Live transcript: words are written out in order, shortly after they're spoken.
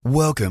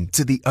Welcome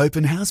to the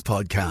Open House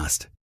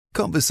Podcast.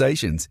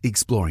 Conversations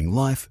exploring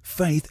life,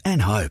 faith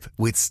and hope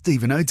with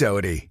Stephen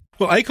O'Doherty.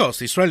 Well, ACOS,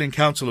 the Australian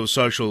Council of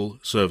Social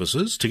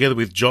Services, together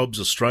with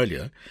Jobs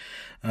Australia,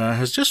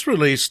 has just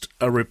released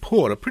a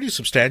report, a pretty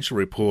substantial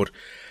report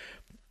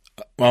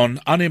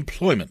on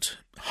unemployment,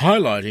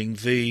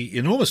 highlighting the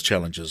enormous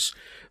challenges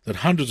that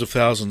hundreds of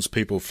thousands of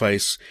people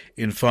face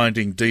in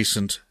finding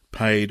decent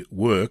paid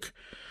work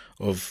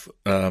of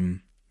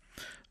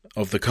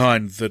the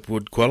kind that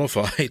would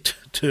qualify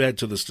to add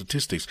to the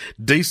statistics.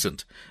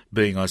 Decent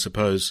being, I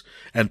suppose,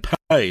 and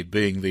paid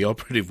being the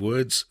operative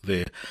words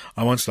there.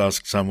 I once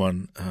asked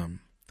someone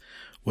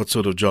what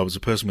sort of job, as a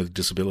person with a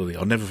disability,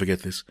 I'll never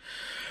forget this,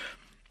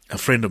 a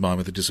friend of mine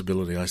with a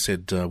disability, I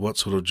said, what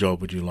sort of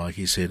job would you like?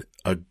 He said,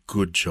 a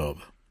good job.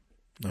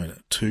 No,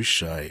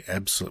 touche,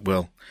 absolutely.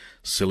 Well,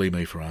 silly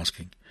me for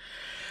asking.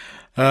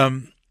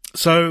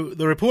 So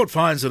the report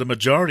finds that a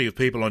majority of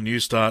people on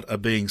Newstart are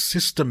being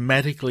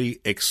systematically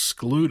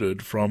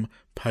excluded from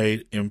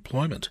paid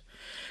employment.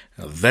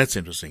 Now, that's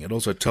interesting. It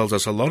also tells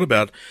us a lot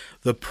about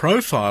the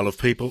profile of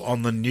people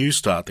on the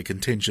Newstart, the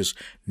contentious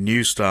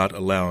Newstart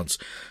allowance.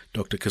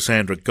 Dr.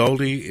 Cassandra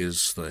Goldie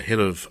is the head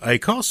of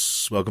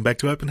ACOS. Welcome back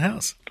to Open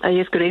House.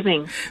 Yes, good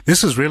evening.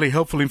 This is really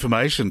helpful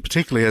information,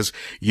 particularly as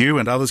you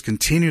and others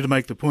continue to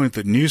make the point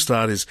that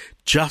Newstart is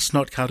just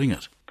not cutting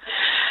it.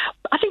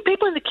 I think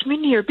people in the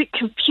community are a bit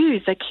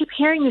confused. They keep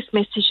hearing this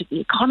message that the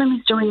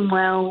economy's doing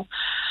well,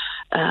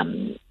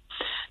 the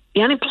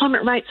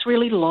unemployment rate's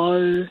really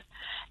low,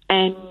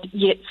 and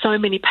yet so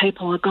many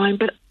people are going,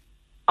 but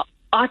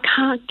I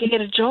can't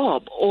get a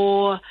job,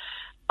 or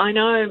I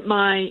know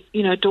my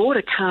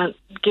daughter can't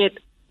get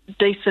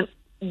decent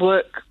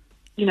work,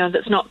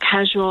 that's not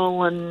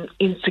casual and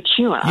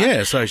insecure.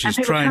 Yeah, so she's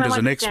trained as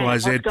an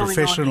XYZ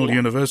professional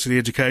university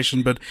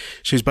education, but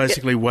she's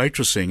basically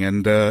waitressing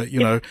and,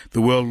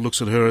 the world looks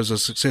at her as a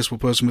successful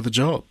person with a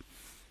job.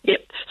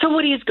 Yep. So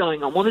what is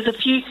going on? Well, there's a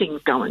few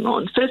things going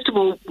on. First of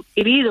all,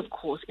 it is, of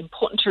course,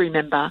 important to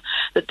remember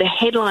that the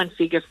headline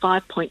figure,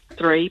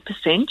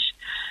 5.3%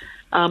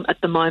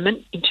 at the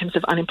moment in terms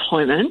of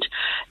unemployment,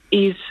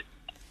 is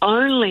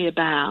only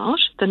about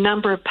the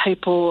number of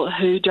people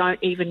who don't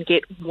even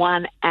get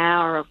 1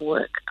 hour of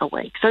work a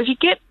week. So if you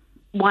get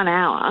 1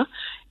 hour,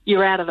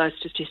 you're out of those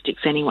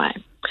statistics anyway.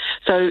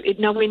 So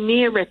it nowhere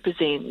near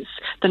represents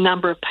the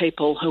number of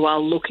people who are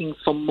looking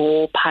for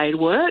more paid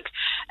work,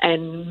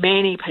 and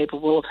many people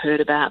will have heard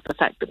about the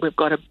fact that we've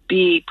got a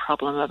big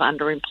problem of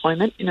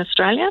underemployment in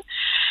Australia.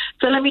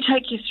 So let me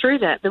take you through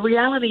that. The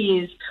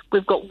reality is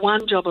we've got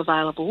one job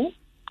available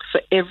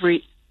for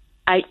every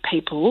 8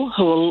 people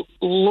who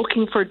are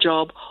looking for a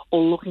job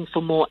or looking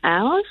for more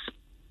hours.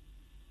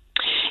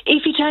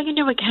 If you take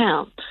into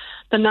account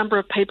the number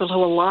of people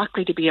who are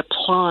likely to be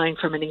applying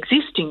from an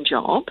existing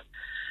job,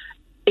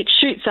 it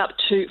shoots up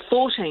to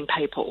 14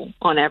 people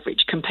on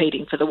average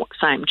competing for the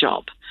same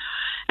job.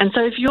 And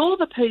so if you're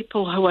the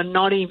people who are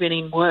not even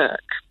in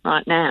work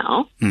right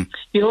now,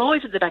 you're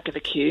always at the back of the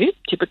queue,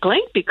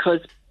 typically,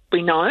 because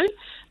we know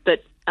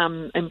that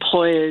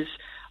employers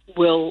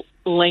will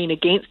lean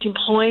against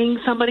employing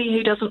somebody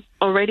who doesn't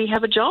already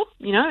have a job.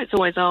 It's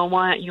always,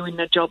 why aren't you in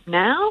a job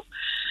now?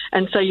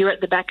 And so you're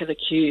at the back of the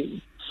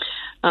queue.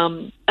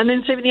 And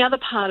then, Stephen, the other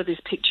part of this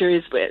picture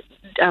is where,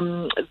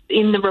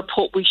 in the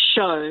report we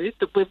show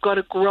that we've got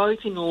a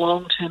growth in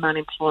long-term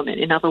unemployment.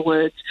 In other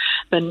words,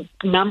 the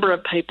number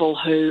of people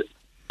who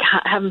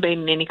haven't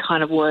been in any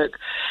kind of work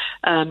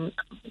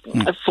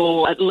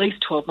for at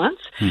least 12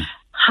 months.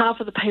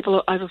 Half of the people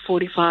are over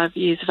 45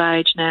 years of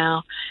age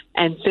now,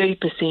 and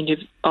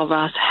 30% of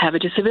us have a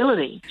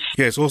disability.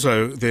 Yes,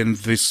 also then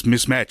this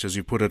mismatch, as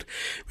you put it,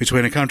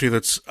 between a country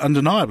that's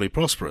undeniably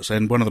prosperous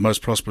and one of the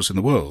most prosperous in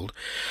the world,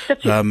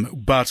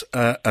 but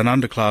an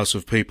underclass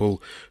of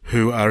people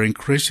who are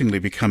increasingly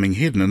becoming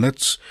hidden, and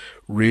that's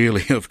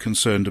really of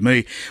concern to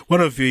me.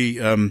 One of the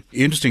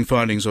interesting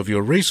findings of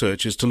your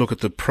research is to look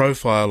at the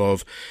profile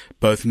of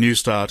both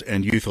Newstart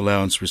and Youth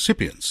Allowance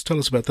recipients. Tell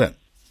us about that.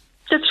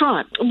 That's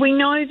right. We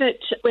know that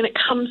when it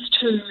comes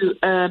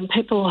to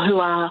people who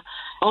are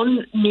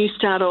on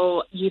Newstart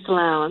or Youth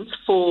Allowance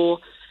for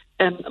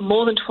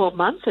more than 12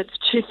 months, that's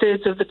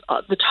 2/3 of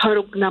the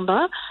total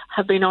number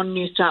have been on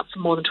Newstart for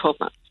more than 12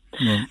 months.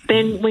 Yeah.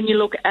 Then when you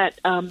look at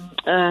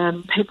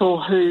people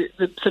who,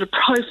 the sort of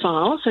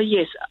profile, so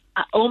yes,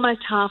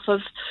 almost half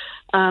of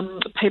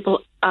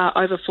people are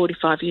over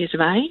 45 years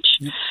of age.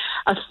 Yeah.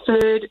 A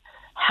third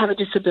have a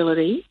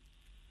disability.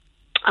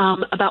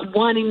 About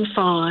 1 in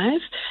 5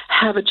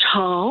 have a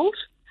child,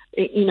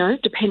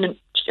 dependent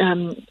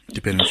kid,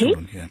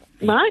 children, yeah.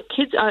 Right?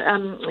 Kids,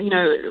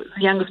 the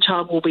youngest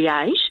child will be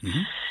 8.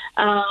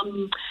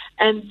 Mm-hmm.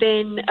 And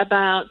then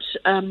about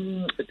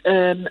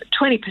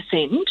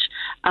 20%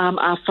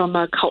 are from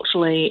a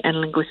culturally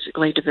and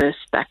linguistically diverse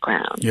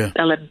background,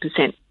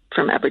 11%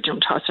 from Aboriginal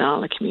and Torres Strait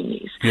Islander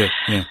communities. Yeah,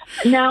 yeah.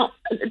 Now,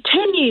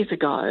 10 years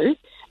ago,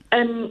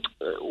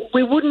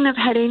 we wouldn't have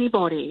had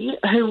anybody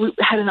who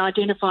had an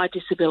identified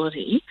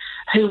disability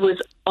who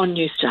was on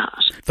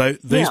Newstart.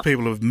 These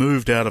people have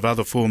moved out of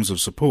other forms of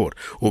support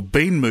or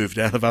been moved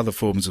out of other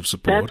forms of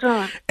support. That's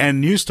right.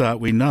 And Newstart,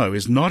 we know,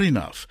 is not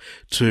enough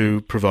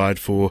to provide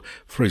for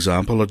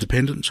example, a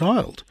dependent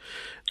child.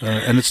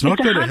 And it's not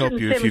going to help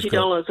you if you've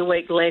got... $170 a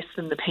week less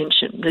than the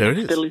pension, the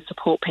disability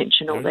support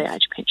pension or the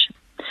age pension.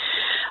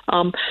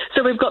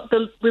 So we've got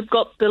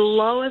the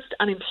lowest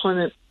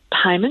unemployment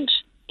payment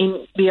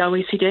in the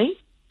OECD.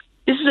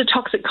 This is a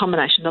toxic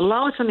combination. The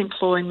lowest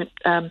unemployment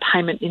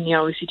payment in the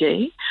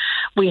OECD.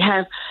 We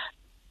have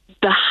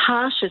the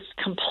harshest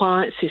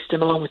compliance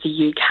system along with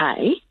the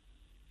UK.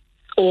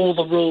 All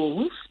the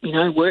rules,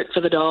 work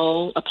for the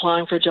dole,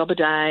 applying for a job a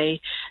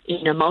day,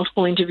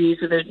 multiple interviews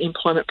with an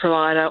employment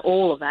provider,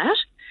 all of that.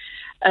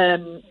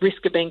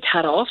 Risk of being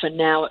cut off, and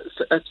now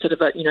it's sort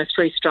of a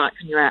 3 strikes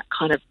and you're out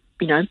kind of,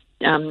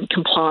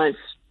 compliance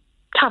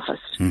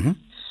toughest. Mm-hmm.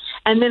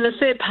 And then the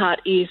third part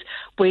is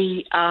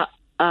we are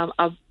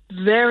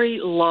very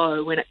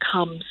low when it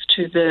comes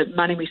to the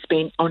money we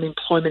spend on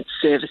employment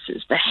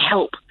services, the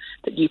help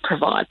that you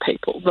provide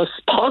people, the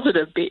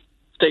positive bit,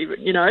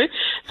 Stephen,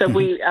 So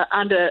we are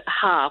under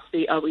half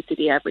the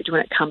OECD average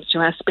when it comes to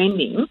our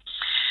spending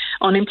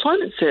on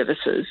employment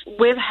services.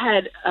 We've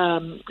had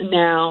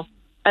now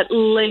at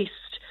least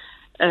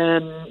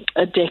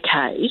a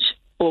decade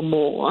or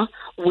more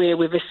where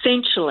we've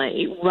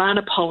essentially run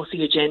a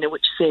policy agenda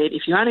which said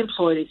if you're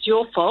unemployed, it's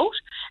your fault,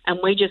 and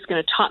we're just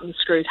going to tighten the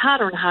screws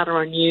harder and harder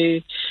on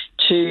you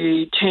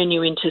to turn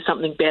you into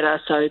something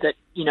better so that,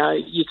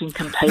 you can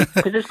compete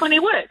because there's plenty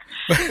of work.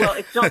 Well,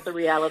 it's not the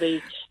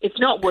reality. It's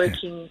not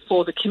working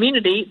for the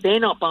community. They're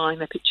not buying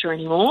the picture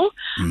anymore,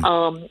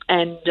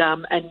 and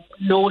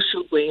nor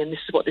should we, and this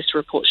is what this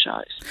report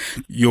shows.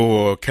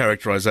 Your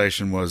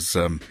characterisation was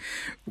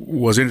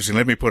interesting.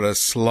 Let me put a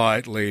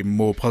slightly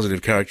more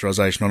positive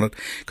characterisation on it,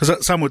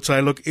 because some would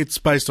say, look, it's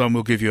based on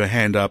we'll give you a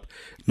hand up,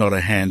 not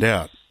a hand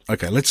out.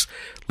 Okay, let's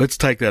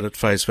take that at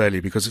face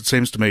value, because it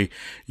seems to me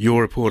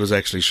your report is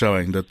actually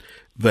showing that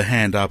the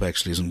hand up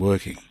actually isn't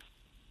working.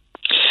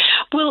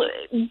 Well,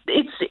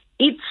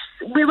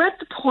 we're at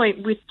the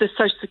point with the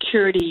Social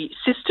Security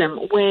system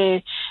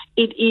where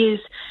it is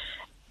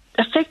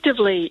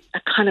effectively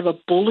a kind of a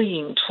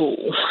bullying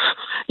tool.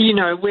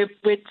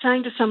 We're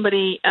saying to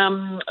somebody,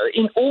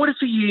 in order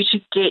for you to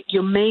get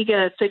your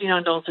meagre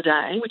 $39 a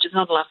day, which is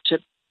not enough to,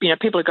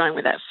 people are going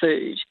without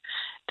food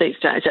these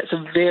days. That's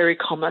a very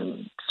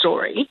common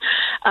story.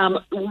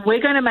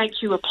 We're going to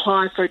make you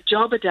apply for a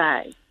job a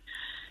day,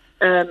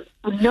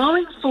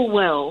 knowing full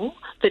well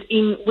that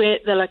in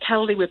the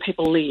locality where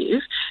people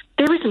live,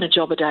 there isn't a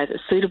job a day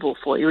that's suitable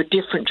for you, a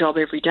different job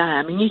every day.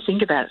 I mean, you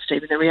think about it,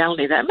 Stephen, the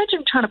reality of that.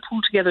 Imagine trying to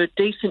pull together a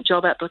decent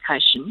job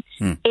application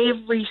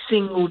every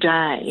single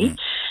day.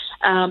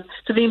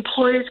 So the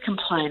employers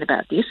complain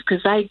about this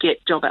because they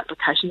get job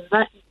applications.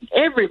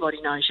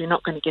 Everybody knows you're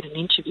not going to get an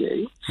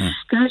interview because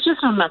there's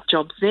just not enough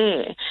jobs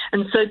there.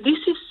 And so this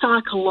is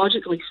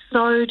psychologically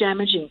so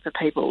damaging for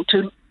people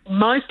to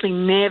mostly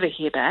never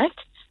hear back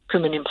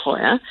from an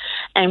employer,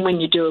 and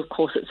when you do, of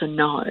course, it's a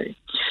no.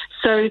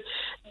 So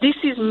this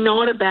is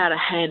not about a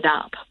hand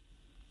up.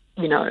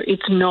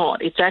 It's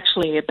not. It's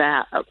actually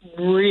about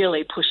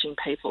really pushing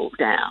people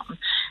down.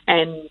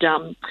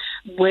 And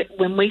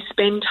when we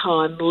spend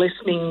time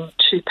listening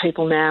to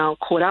people now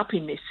caught up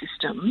in this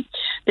system,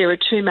 there are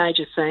 2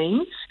 major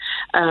themes.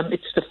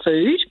 It's the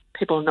food.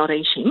 People are not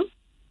eating,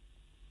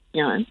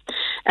 and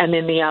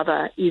then the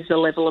other is the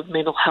level of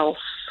mental health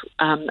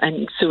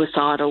and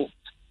suicidal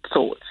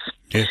thoughts.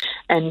 Yes.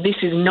 And this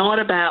is not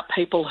about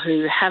people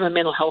who have a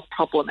mental health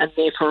problem and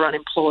therefore are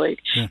unemployed.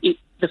 Yeah.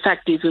 The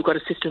fact is we've got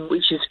a system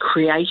which is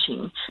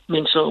creating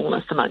mental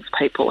illness amongst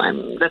people,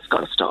 and that's got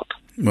to stop.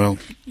 Well,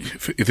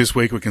 if this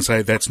week we can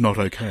say that's not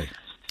okay.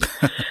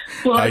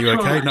 Well, are you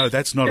okay? Right. No,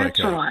 that's not that's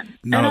okay. Right.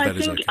 None and of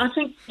that is okay. I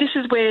think this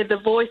is where the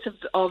voice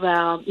of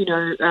our,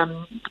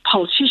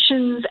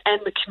 politicians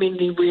and the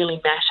community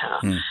really matter.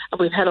 And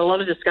we've had a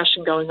lot of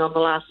discussion going on the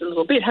last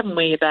little bit, haven't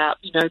we, about,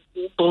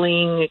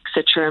 bullying,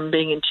 etc., and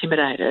being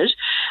intimidated.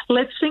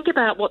 Let's think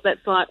about what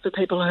that's like for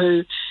people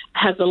who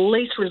have the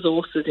least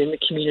resources in the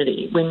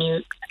community when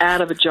you're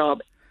out of a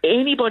job.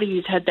 Anybody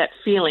who's had that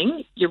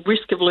feeling, your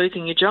risk of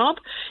losing your job,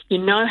 you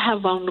know how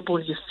vulnerable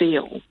you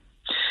feel.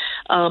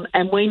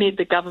 And we need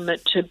the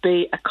government to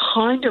be a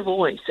kinder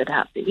voice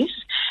about this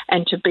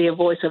and to be a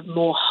voice of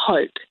more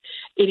hope.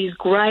 It is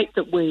great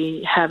that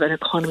we have an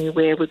economy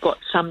where we've got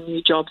some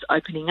new jobs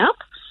opening up.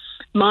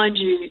 Mind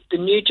you, the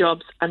new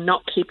jobs are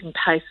not keeping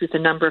pace with the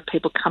number of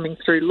people coming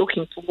through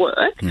looking for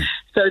work.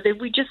 So that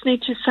we just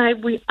need to say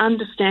we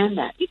understand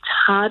that. It's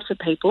hard for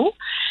people,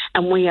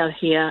 and we are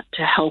here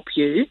to help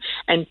you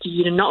and for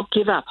you to not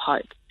give up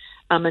hope.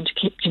 And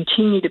to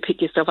continue to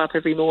pick yourself up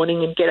every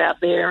morning and get out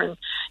there and,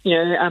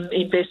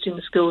 invest in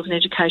the skills and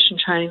education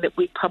training that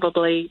we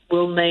probably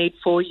will need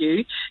for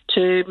you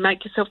to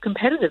make yourself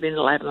competitive in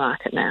the labour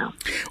market now.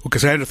 Well,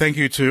 Cassandra, thank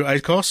you to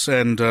ACOS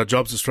and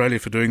Jobs Australia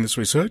for doing this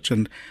research,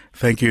 and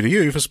thank you to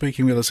you for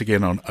speaking with us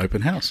again on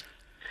Open House.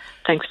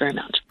 Thanks very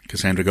much.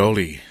 Cassandra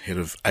Goldie, Head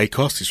of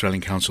ACOS, the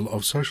Australian Council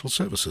of Social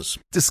Services.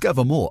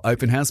 Discover more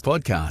Open House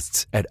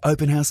podcasts at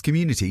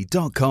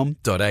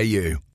openhousecommunity.com.au.